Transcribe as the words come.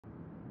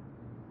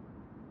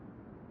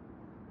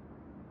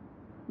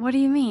What do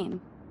you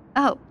mean?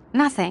 Oh,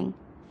 nothing.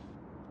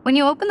 When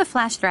you opened the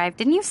flash drive,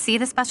 didn't you see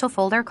the special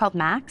folder called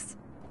Max?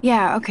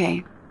 Yeah,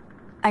 okay.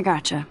 I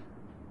gotcha.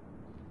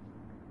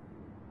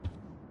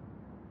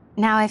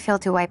 Now I feel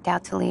too wiped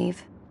out to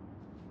leave.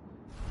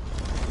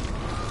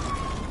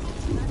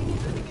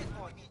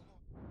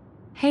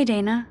 Hey,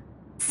 Dana.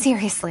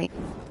 Seriously.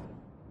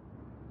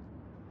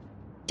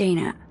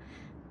 Dana,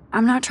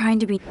 I'm not trying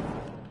to be...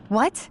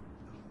 What?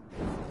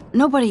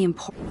 Nobody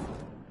important.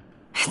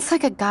 It's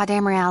like a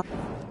goddamn reality.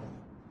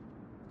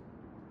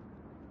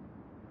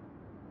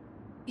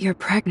 You're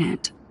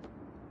pregnant.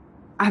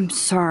 I'm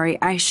sorry,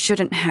 I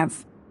shouldn't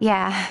have...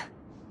 Yeah,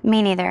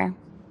 me neither.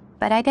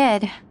 But I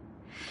did.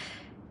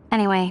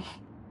 Anyway.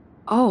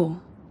 Oh.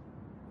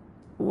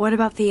 What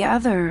about the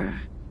other...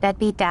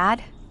 Deadbeat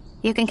dad?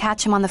 You can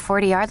catch him on the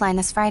 40-yard line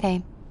this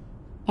Friday.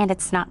 And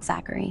it's not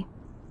Zachary.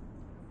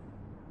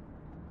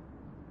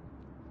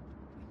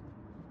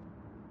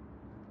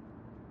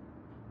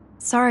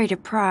 Sorry to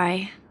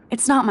pry.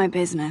 It's not my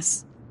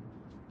business.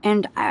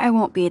 And I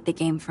won't be at the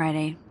game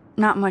Friday.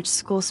 Not much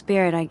school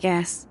spirit, I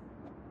guess.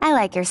 I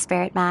like your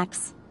spirit,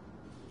 Max.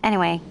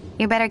 Anyway,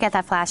 you better get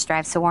that flash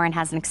drive so Warren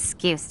has an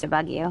excuse to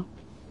bug you.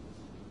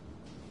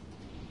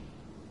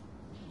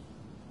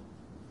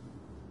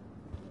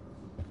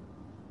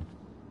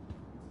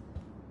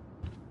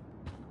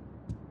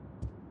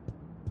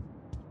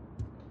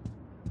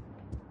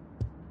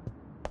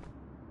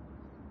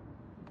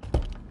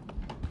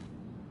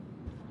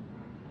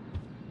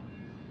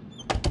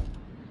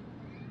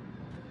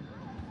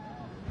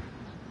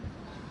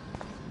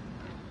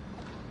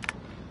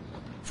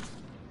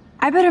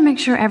 I better make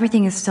sure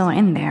everything is still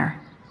in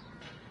there.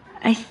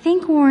 I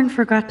think Warren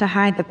forgot to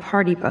hide the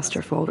Party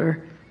Buster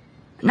folder.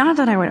 Not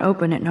that I would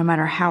open it no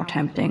matter how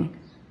tempting.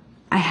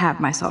 I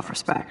have my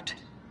self-respect.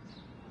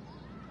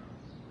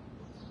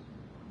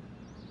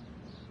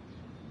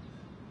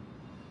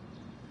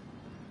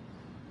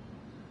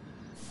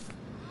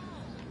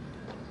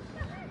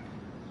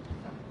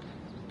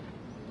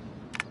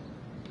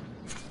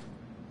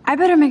 I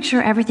better make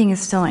sure everything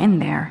is still in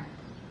there.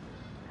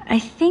 I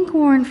think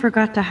Warren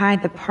forgot to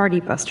hide the Party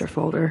Buster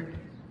folder.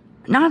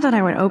 Not that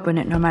I would open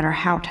it no matter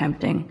how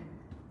tempting.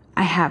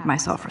 I have my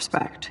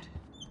self-respect.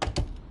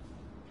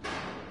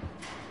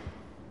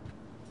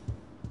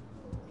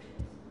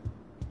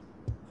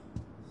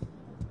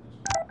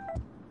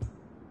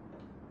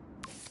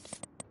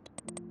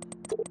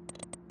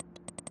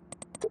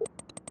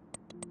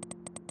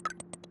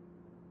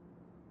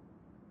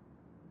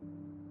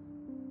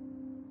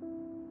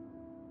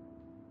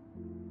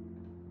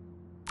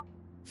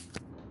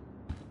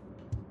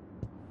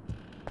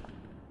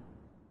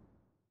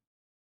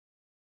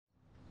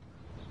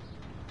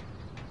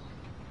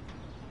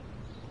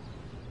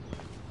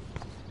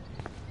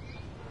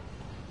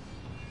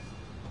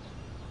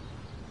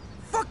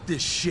 Fuck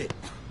this shit!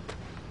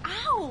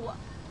 Ow!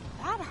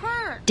 That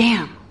hurt!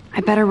 Damn,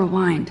 I better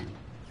rewind.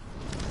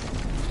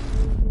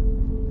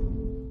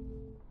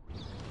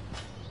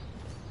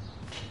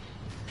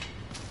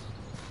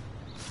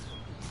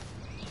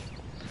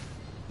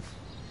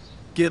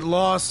 Get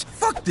lost.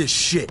 Fuck this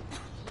shit!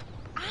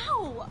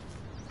 Ow!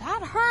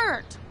 That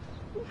hurt!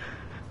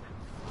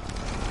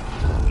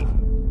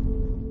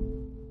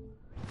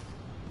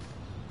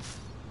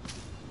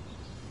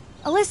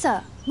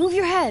 Alyssa, move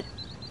your head.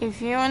 If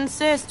you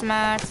insist,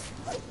 Max.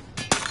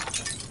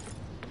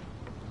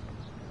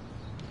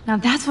 Now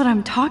that's what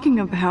I'm talking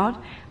about.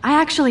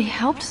 I actually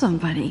helped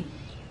somebody.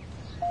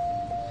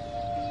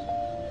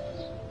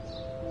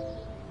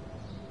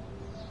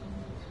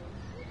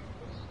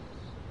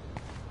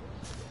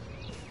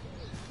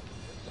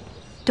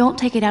 Don't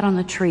take it out on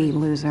the tree,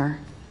 loser.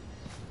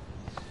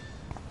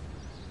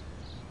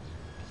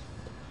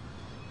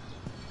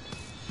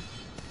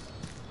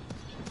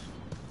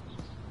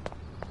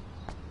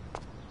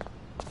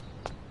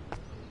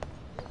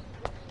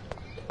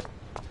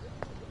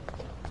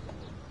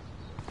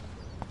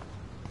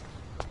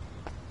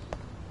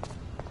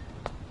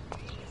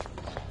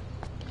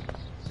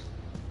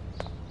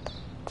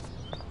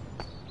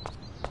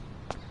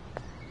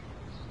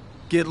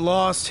 Get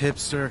lost,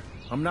 hipster.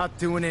 I'm not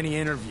doing any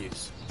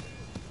interviews.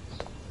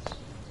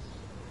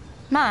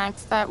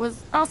 Max, that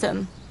was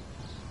awesome.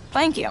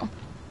 Thank you.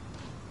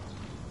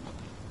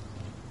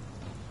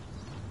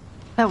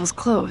 That was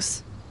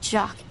close.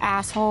 Jock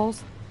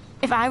assholes.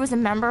 If I was a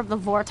member of the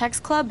Vortex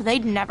Club,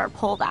 they'd never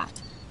pull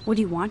that. Would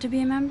you want to be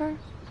a member?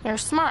 You're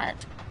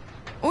smart.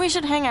 We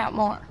should hang out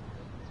more.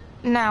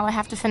 Now I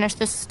have to finish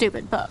this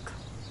stupid book.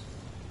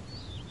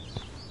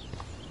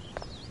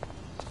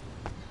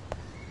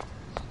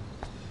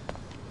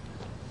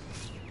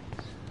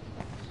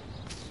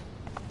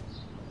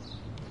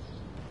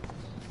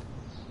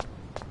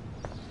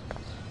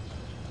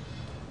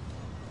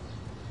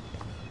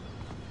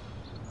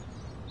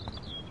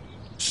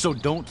 So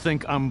don't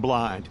think I'm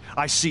blind.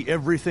 I see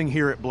everything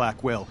here at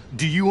Blackwell.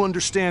 Do you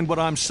understand what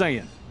I'm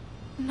saying?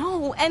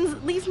 No,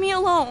 and leave me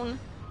alone.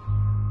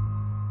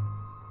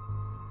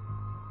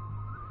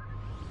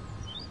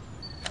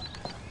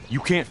 You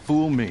can't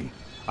fool me.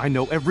 I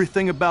know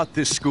everything about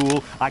this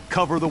school. I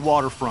cover the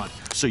waterfront.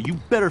 So you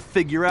better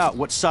figure out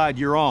what side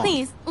you're on.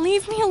 Please,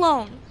 leave me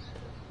alone.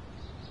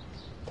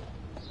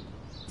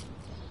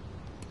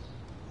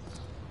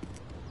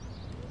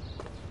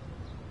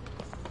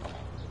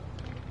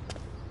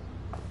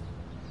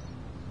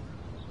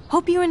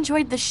 Hope you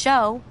enjoyed the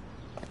show.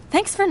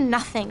 Thanks for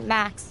nothing,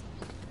 Max.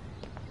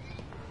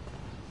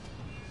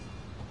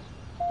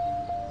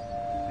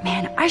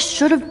 Man, I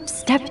should have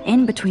stepped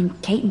in between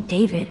Kate and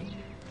David.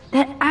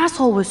 That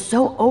asshole was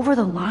so over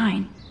the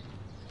line.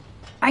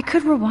 I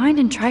could rewind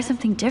and try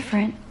something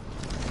different.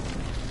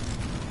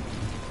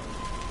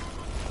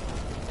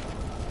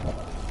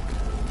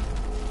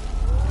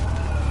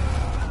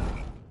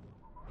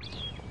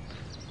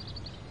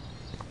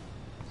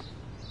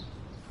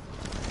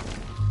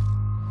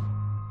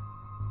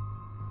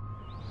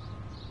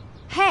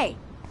 Hey,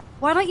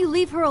 why don't you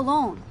leave her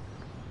alone?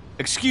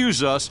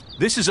 Excuse us,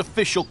 this is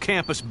official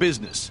campus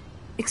business.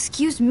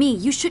 Excuse me,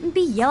 you shouldn't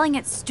be yelling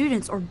at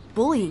students or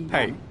bullying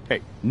them.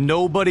 Hey,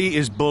 nobody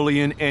is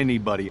bullying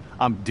anybody.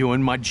 I'm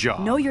doing my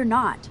job. No, you're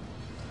not.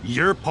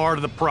 You're part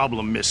of the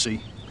problem,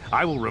 Missy.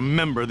 I will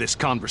remember this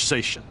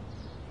conversation.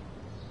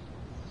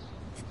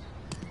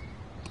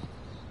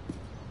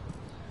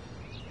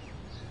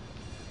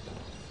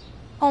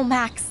 Oh,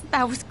 Max,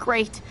 that was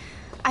great.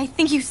 I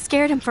think you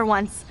scared him for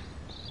once.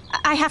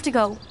 I have to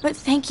go, but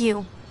thank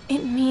you.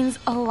 It means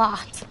a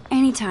lot.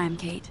 Anytime,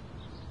 Kate.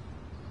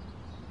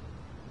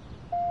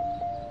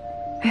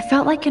 I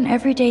felt like an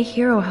everyday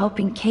hero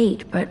helping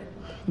Kate, but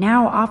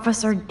now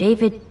Officer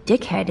David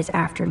Dickhead is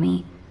after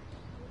me.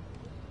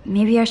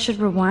 Maybe I should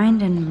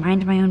rewind and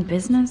mind my own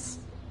business?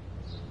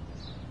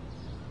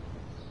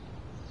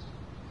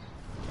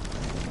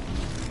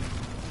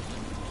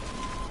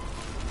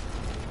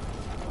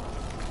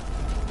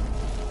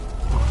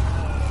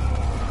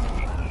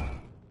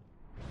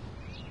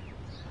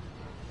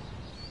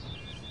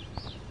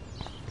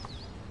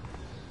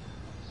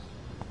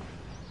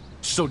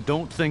 So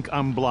don't think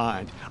I'm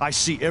blind. I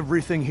see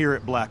everything here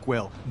at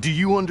Blackwell. Do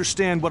you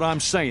understand what I'm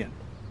saying?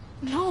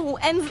 No,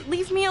 and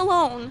leave me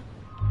alone.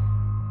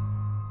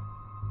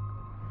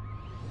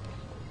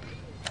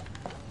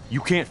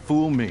 You can't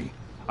fool me.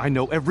 I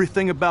know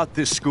everything about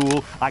this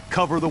school. I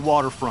cover the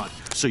waterfront.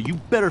 So you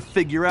better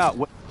figure out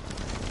what...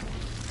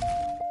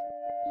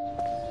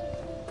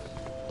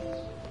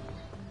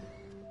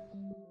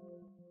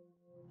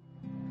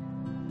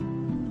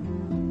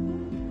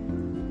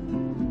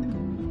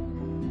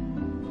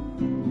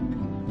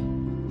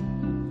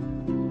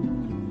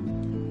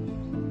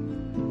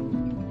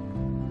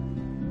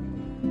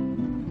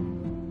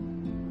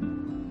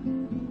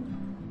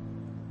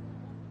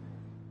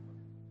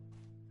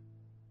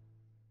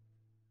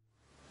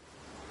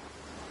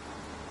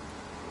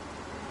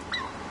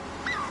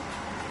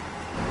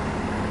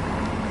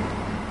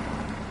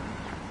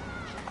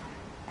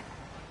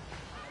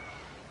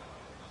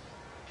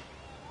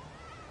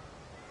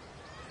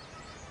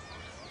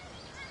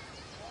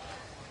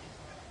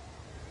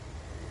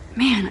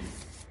 Man.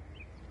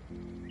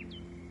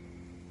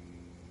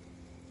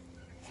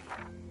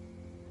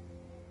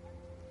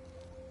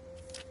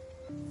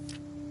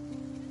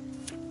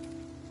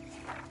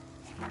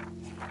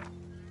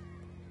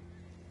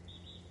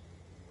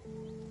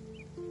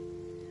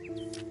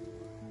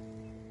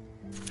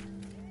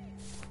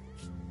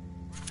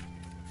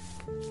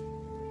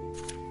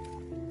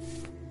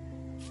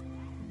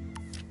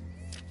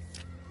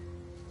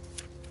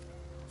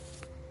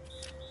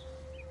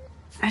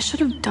 I should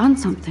have done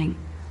something.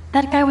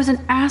 That guy was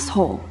an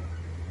asshole.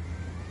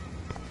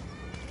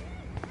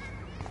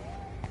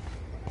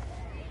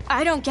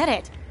 I don't get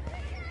it.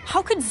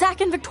 How could Zach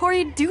and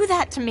Victoria do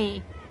that to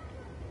me?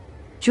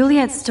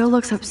 Juliet still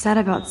looks upset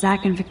about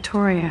Zach and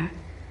Victoria.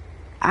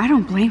 I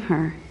don't blame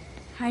her.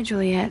 Hi,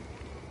 Juliet.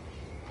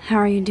 How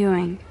are you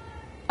doing?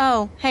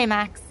 Oh, hey,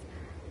 Max.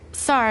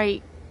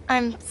 Sorry,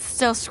 I'm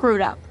still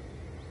screwed up.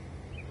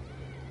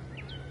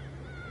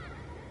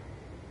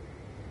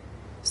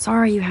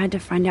 Sorry you had to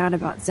find out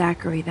about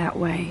Zachary that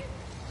way.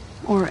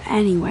 Or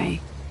anyway.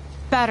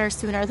 Better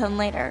sooner than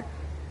later.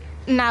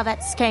 Now that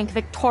skank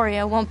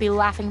Victoria won't be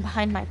laughing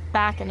behind my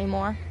back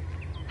anymore.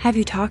 Have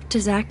you talked to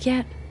Zach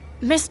yet?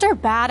 Mr.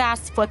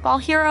 Badass Football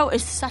Hero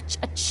is such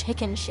a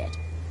chicken shit.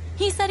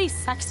 He said he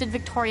sexted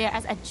Victoria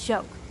as a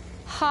joke.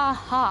 Ha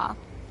ha.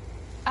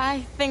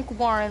 I think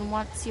Warren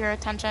wants your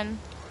attention.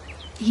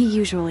 He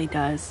usually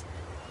does.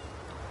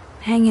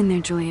 Hang in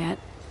there, Juliet.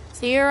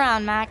 See you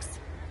around, Max.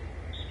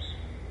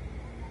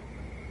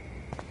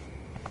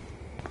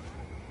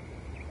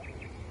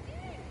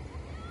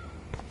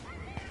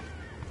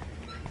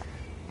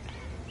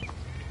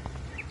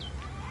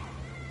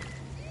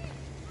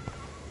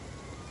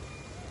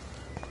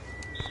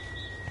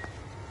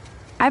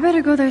 I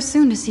better go there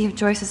soon to see if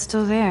Joyce is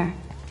still there.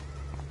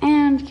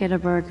 And get a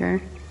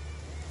burger.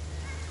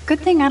 Good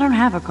thing I don't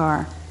have a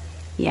car.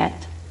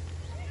 Yet.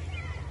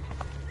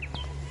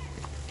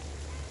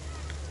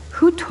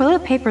 Who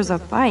toilet papers a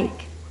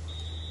bike?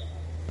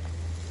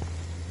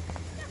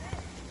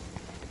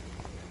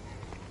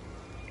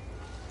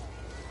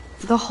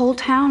 The whole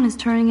town is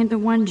turning into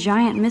one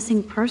giant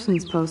missing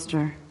persons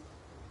poster.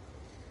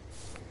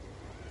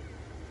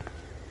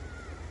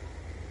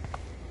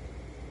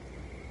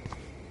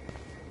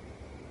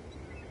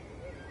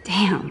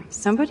 Damn,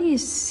 somebody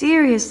is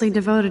seriously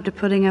devoted to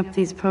putting up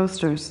these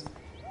posters.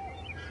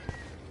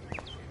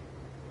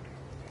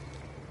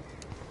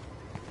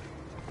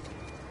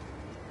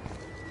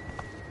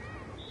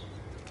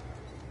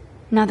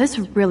 Now this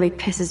really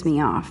pisses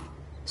me off.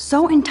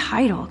 So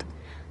entitled.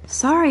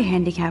 Sorry,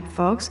 handicapped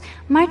folks.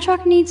 My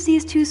truck needs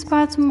these 2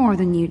 spots more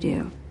than you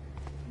do.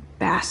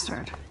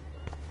 Bastard.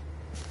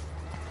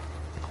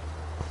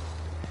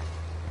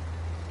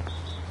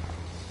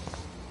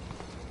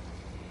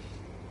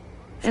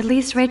 At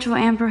least Rachel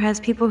Amber has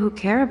people who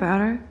care about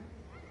her.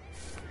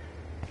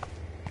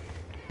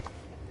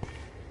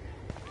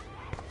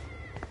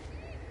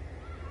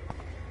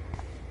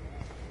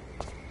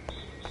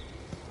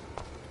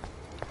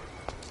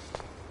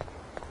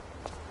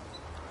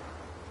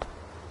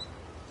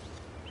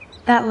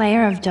 That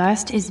layer of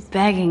dust is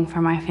begging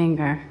for my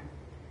finger.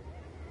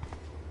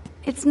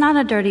 It's not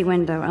a dirty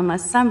window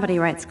unless somebody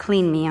writes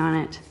 "clean me" on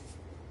it.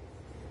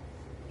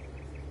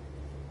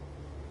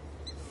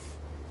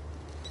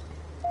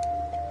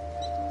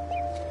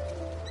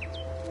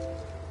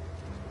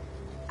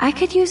 I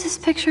could use this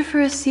picture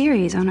for a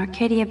series on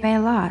Arcadia Bay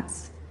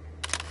lots.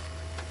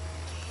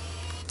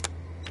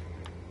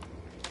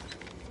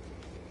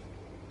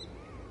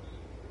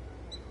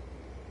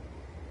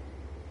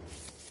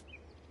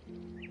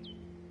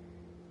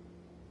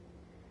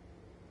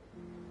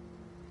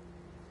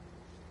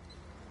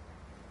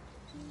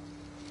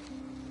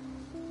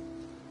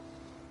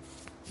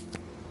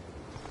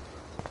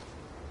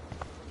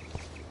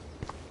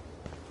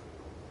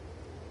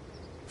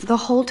 The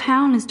whole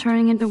town is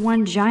turning into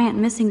one giant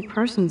missing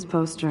persons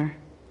poster.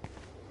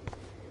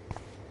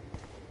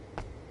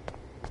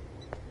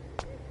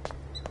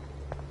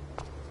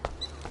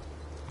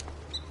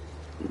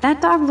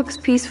 That dog looks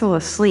peaceful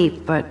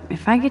asleep, but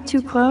if I get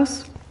too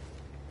close,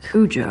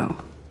 Cujo.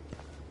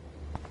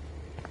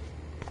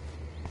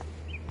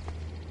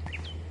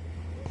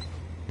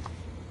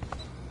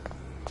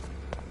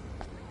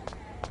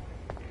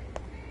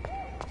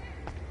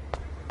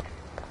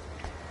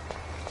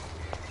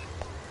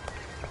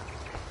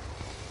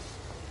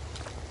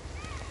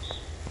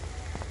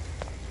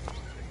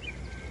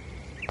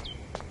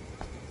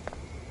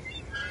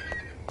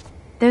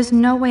 There's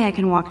no way I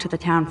can walk to the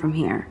town from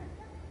here.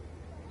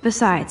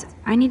 Besides,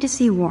 I need to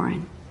see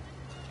Warren.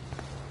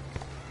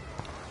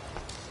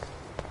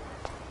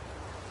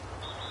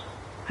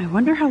 I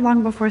wonder how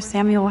long before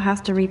Samuel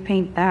has to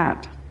repaint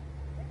that.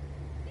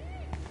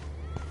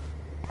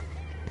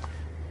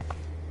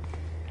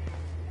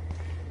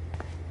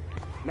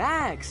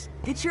 Max,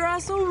 get your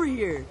ass over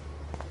here.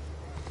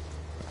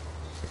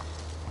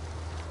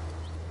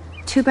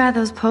 Too bad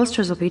those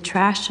posters will be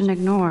trashed and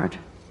ignored.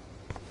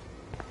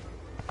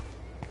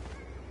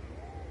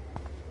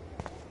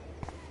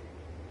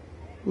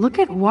 Look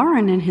at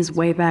Warren in his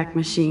Wayback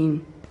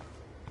Machine.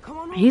 Come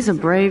on over, He's a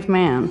brave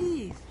man.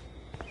 please.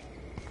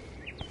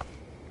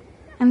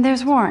 And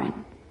there's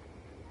Warren.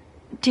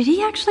 Did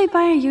he actually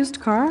buy a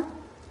used car?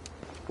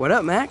 What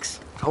up,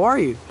 Max? How are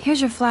you? Here's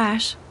your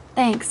flash.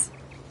 Thanks.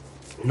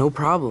 No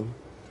problem.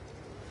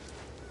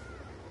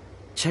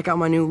 Check out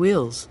my new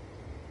wheels.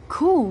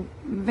 Cool.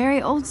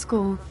 Very old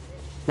school.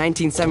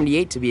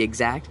 1978 to be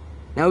exact.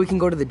 Now we can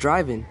go to the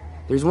drive-in.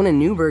 There's one in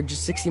Newburgh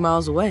just 60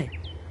 miles away.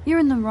 You're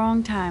in the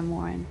wrong time,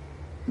 Warren.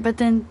 But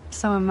then,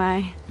 so am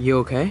I. You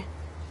okay?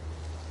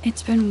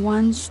 It's been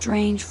one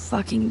strange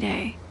fucking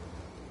day.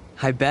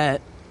 I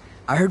bet.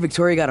 I heard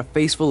Victoria got a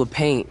face full of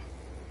paint.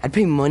 I'd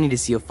pay money to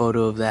see a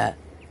photo of that.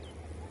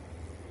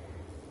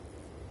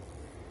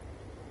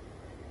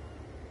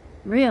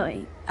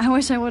 Really? I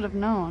wish I would have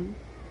known.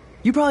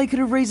 You probably could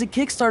have raised a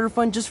Kickstarter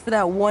fund just for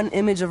that one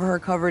image of her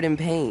covered in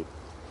paint.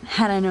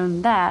 Had I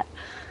known that.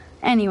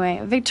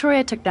 Anyway,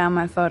 Victoria took down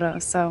my photo,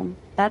 so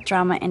that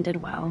drama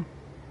ended well.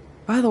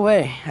 By the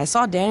way, I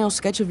saw Daniel's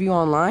sketch of you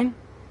online.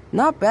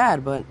 Not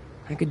bad, but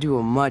I could do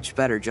a much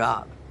better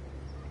job.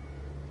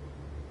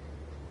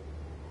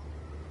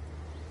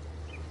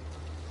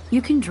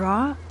 You can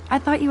draw? I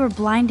thought you were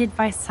blinded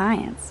by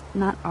science,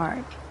 not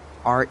art.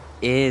 Art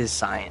is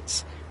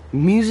science.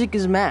 Music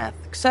is math,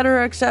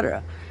 etc.,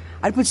 etc.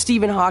 I'd put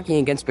Stephen Hawking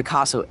against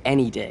Picasso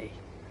any day.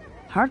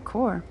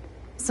 Hardcore.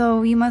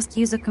 So you must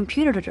use a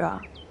computer to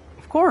draw.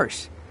 Of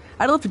course.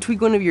 I'd love to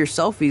tweak one of your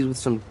selfies with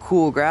some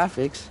cool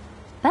graphics.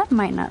 That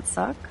might not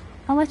suck.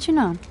 I'll let you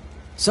know.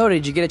 So,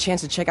 did you get a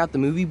chance to check out the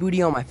movie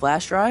booty on my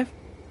flash drive?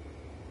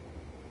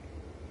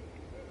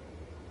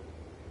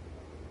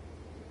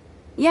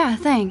 Yeah,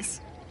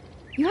 thanks.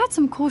 You had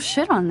some cool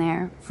shit on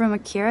there, from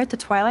Akira to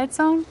Twilight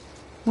Zone,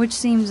 which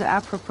seems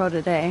apropos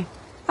today.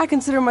 I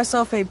consider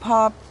myself a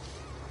pop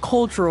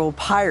cultural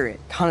pirate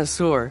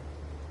connoisseur.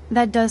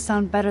 That does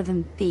sound better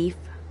than thief.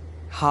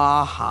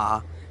 Ha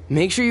ha.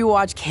 Make sure you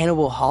watch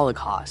Cannibal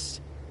Holocaust.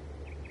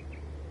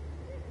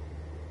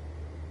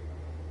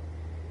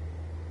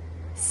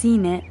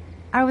 Seen it.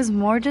 I was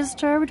more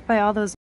disturbed by all those